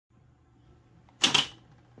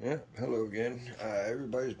Yeah, hello again.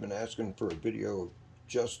 Everybody's been asking for a video of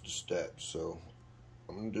just the steps, so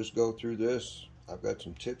I'm going to just go through this. I've got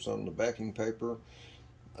some tips on the backing paper.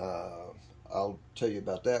 I'll tell you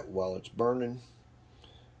about that while it's burning,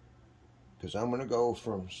 because I'm going to go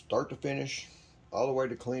from start to finish, all the way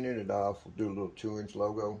to cleaning it off. We'll do a little 2-inch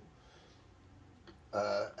logo.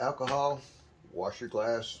 Alcohol, wash your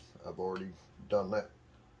glass. I've already done that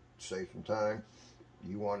to save some time.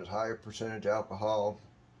 You want as high a percentage alcohol.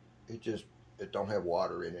 It don't have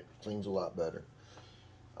water in it. Cleans a lot better.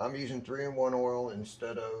 I'm using 3-in-1 oil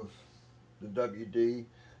instead of the WD.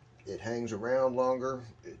 It hangs around longer.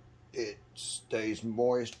 It stays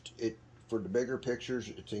moist. For the bigger pictures,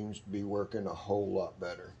 it seems to be working a whole lot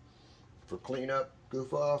better. For cleanup,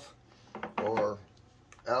 goof off, or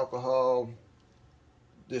alcohol,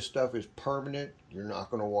 this stuff is permanent. You're not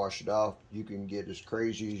going to wash it off. You can get as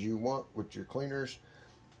crazy as you want with your cleaners.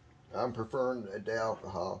 I'm preferring the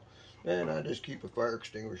alcohol. And I just keep a fire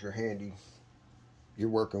extinguisher handy. You're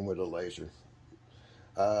working with a laser.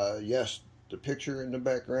 Yes, the picture in the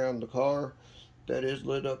background, the car, that is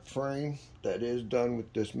lit up frame. That is done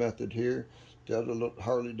with this method here. The other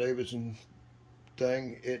Harley Davidson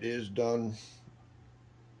thing, it is done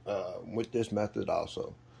with this method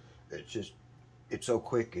also. It's so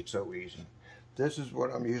quick, it's so easy. This is what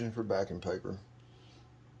I'm using for backing paper.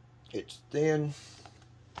 It's thin,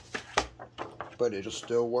 but it'll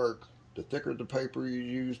still work. The thicker the paper you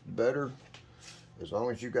use, the better. As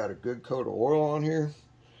long as you got a good coat of oil on here,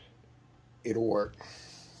 it'll work.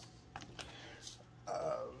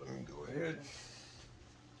 Let me go ahead,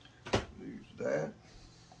 use that.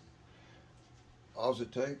 All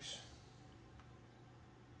it takes,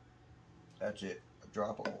 that's it, a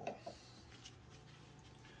drop of oil.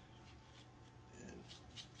 And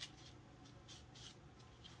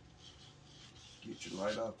get your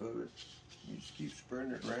light off of it. You just keep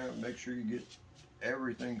spreading it around. Make sure you get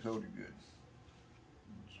everything coated good.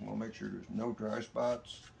 Just want to make sure there's no dry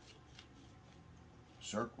spots.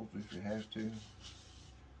 Circles if you have to.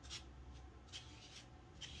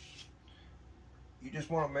 You just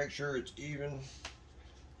want to make sure it's even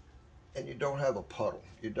and you don't have a puddle.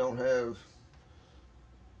 You don't have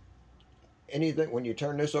anything. When you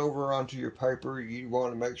turn this over onto your paper, you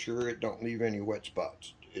want to make sure it don't leave any wet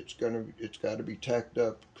spots. It's got to be tacked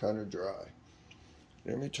up, kind of dry.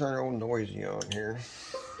 Let me turn on noisy on here.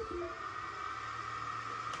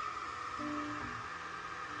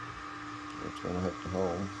 It's gonna have to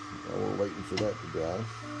home. While we're waiting for that to dry,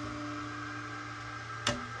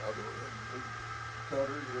 I'll go ahead and move the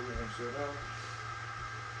cutter, get everything set up.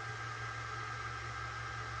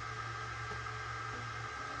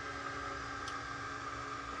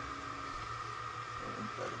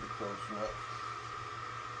 That'll be close enough.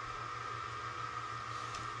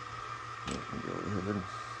 Go ahead.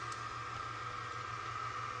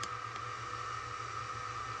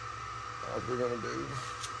 All we're going to do is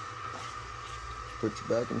put your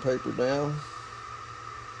backing paper down.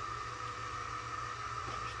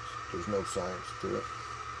 There's no science to it.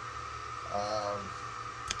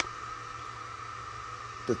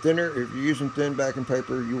 The thinner, if you're using thin backing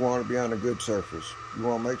paper, you want to be on a good surface. You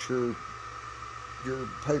want to make sure your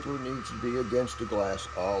paper needs to be against the glass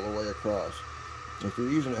all the way across. If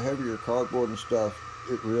you're using a heavier cardboard and stuff,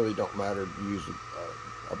 it really don't matter to use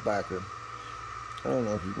a backer. I don't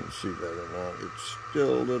know if you can see that or not. It's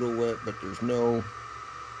still a little wet, but there's no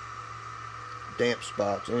damp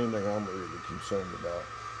spots, anything I'm really concerned about.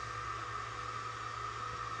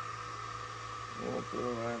 We'll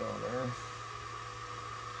throw that on there.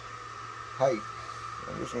 Height.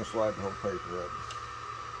 I'm just going to slide the whole paper up.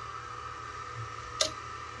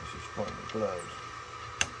 This is fun with gloves.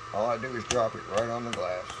 All I do is drop it right on the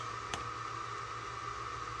glass.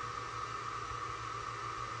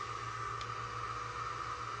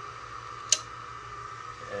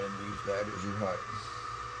 And use that as your height.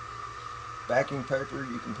 Backing paper,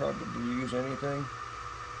 you can probably use anything,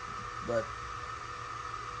 but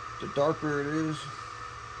the darker it is,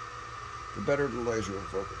 the better the laser will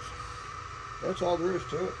focus. That's all there is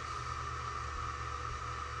to it.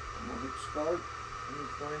 I'm going to hit start. Let me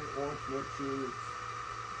find it once, make sure it's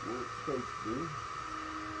where it's supposed to be.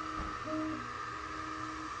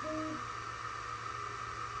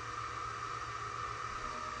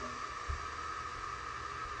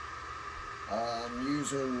 I'm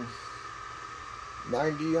using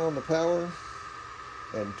 90 on the power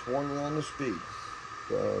and 20 on the speed,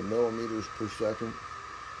 millimeters per second.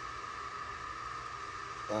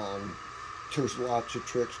 There's lots of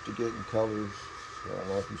tricks to getting colors. I don't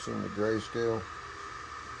know if you've seen the grayscale.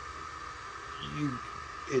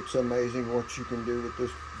 It's amazing what you can do with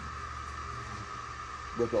this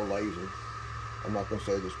with a laser. I'm not going to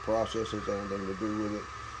say this process has anything to do with it.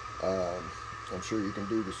 I'm sure you can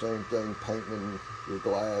do the same thing painting your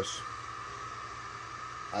glass.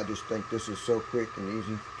 I just think this is so quick and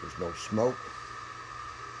easy. There's no smoke.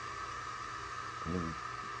 I mean,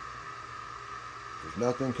 there's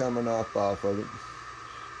nothing coming off of it.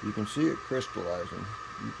 You can see it crystallizing.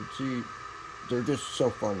 You can see they're just so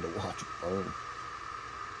fun to watch burn.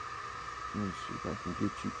 Let me see if I can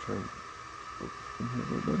get you turned focus in here a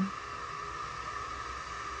little better.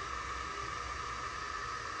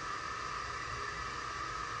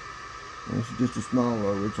 This is just a small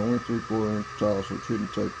logo. It's only 3/4 inch tall, so it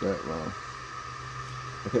shouldn't take that long.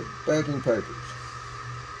 Okay, backing papers.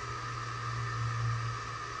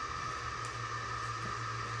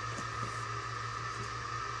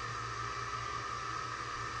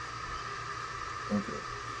 Okay.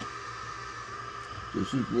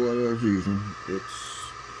 This is what I was using.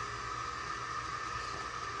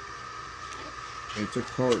 It's a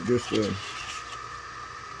card, just a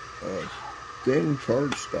thin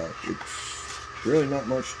cardstock. It's really not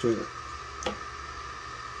much to it.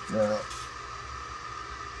 Now,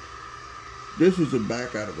 this is the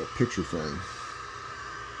back out of a picture frame.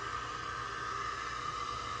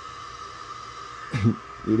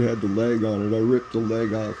 It had the leg on it. I ripped the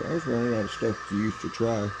leg off. I was running out of stuff to use to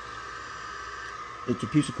try. It's a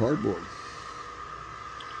piece of cardboard,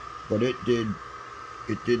 but it didn't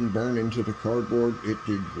burn into the cardboard. It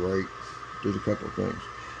did great. Did a couple of things.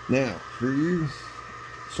 Now, for you,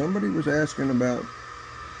 somebody was asking about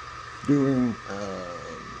doing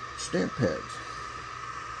stamp pads.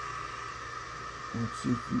 Let's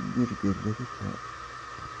see if you can get a good look at that.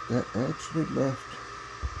 That actually left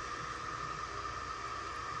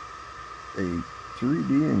a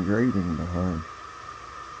 3D engraving behind.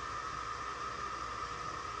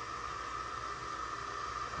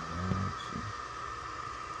 Let's see.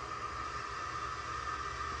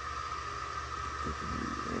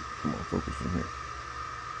 Come on, focus in here.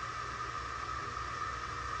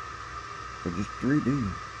 But just 3D.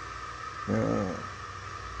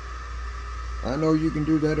 I know you can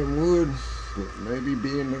do that in wood, but maybe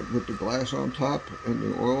being with the glass on top and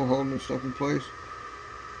the oil holding and stuff in place,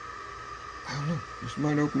 I don't know. This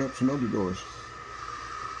might open up some other doors.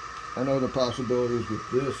 I know the possibilities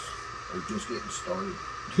with this are just getting started.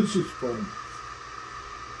 This is fun.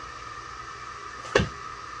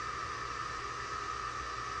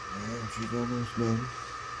 Yeah, she's almost done.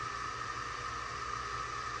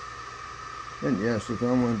 And yes, if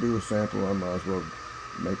I'm going to do a sample, I might as well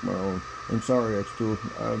make my own. And sorry, xTool,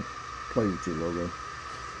 I play with your logo.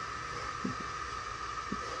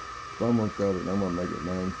 If I'm going to cut it, I'm going to make it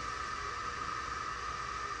mine.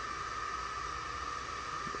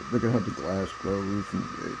 Look at how the glass glows, and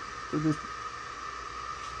they're just,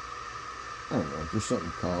 I don't know, there's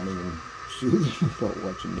something calming and soothing about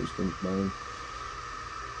watching these things burn.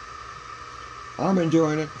 I'm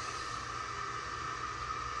enjoying it.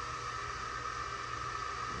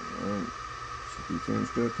 Alright, should be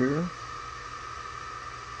finished up here.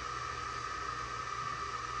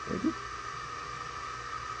 Ready?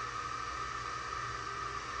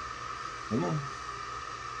 Come on.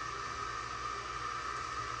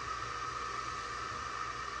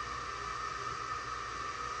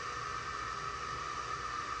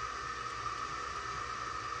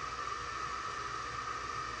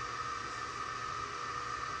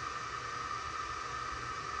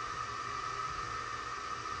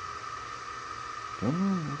 Come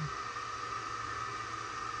on.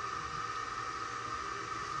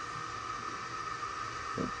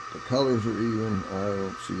 The colors are even. I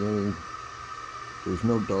don't see any. There's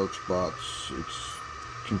no dark spots. It's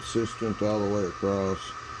consistent all the way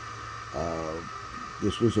across.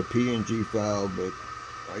 This was a PNG file, but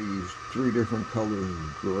I used 3 different colors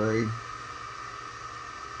of gray.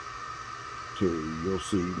 You'll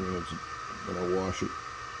see when I wash it.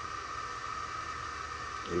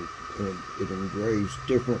 It engraves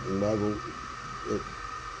different levels.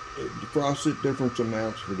 It defrosts at different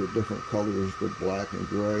amounts for the different colors with black and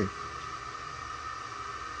gray.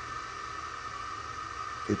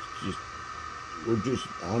 It's just,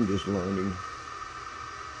 I'm just learning,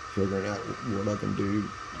 figuring out what I can do,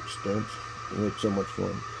 extents, and it's so much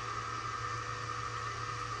fun.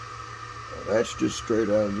 That's just straight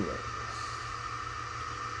out of the way.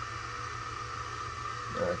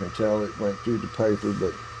 I can tell it went through the paper,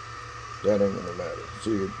 but that ain't gonna matter.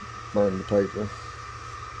 See, it burned the paper,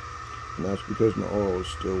 and that's because my oil is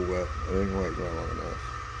still wet. It ain't wet long enough,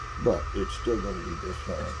 but it's still gonna be this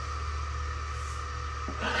fine.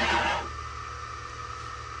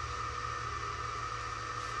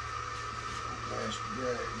 Last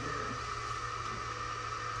drag here.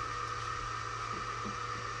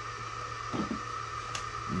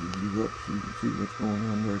 up so you can see what's going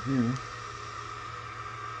on right here.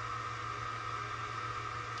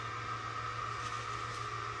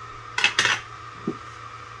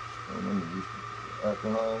 I'm going to use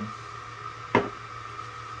alcohol.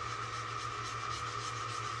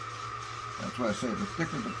 That's why I say the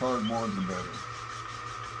thicker the cardboard, the better.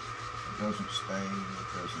 It doesn't stain,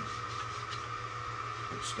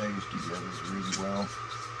 it stays together really well.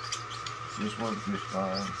 This works just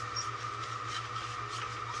fine.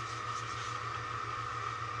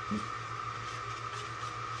 Just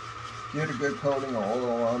get a good coating of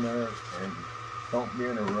oil on there and don't be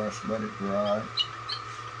in a rush, let it dry.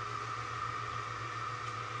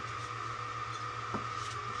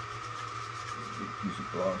 Get a piece of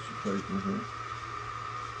glossy paper here.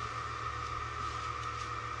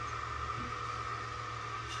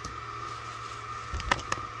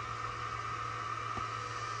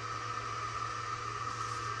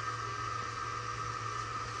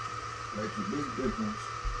 Makes a big difference.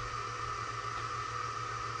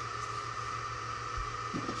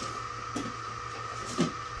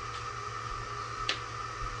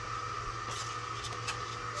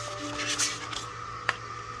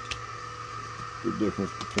 The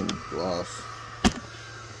difference between gloss.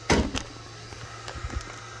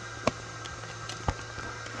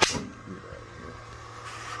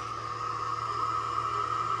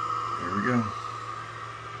 There we go.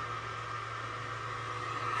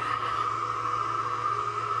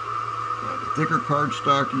 The thicker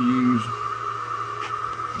cardstock you use,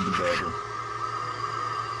 the better.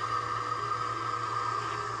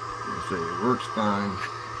 Like I say, it works fine.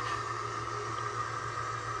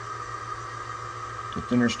 The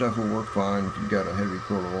thinner stuff will work fine if you've got a heavy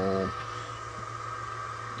coat of oil.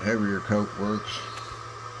 The heavier coat works.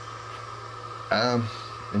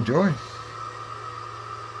 Enjoy.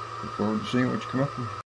 Look forward to seeing what you come up with.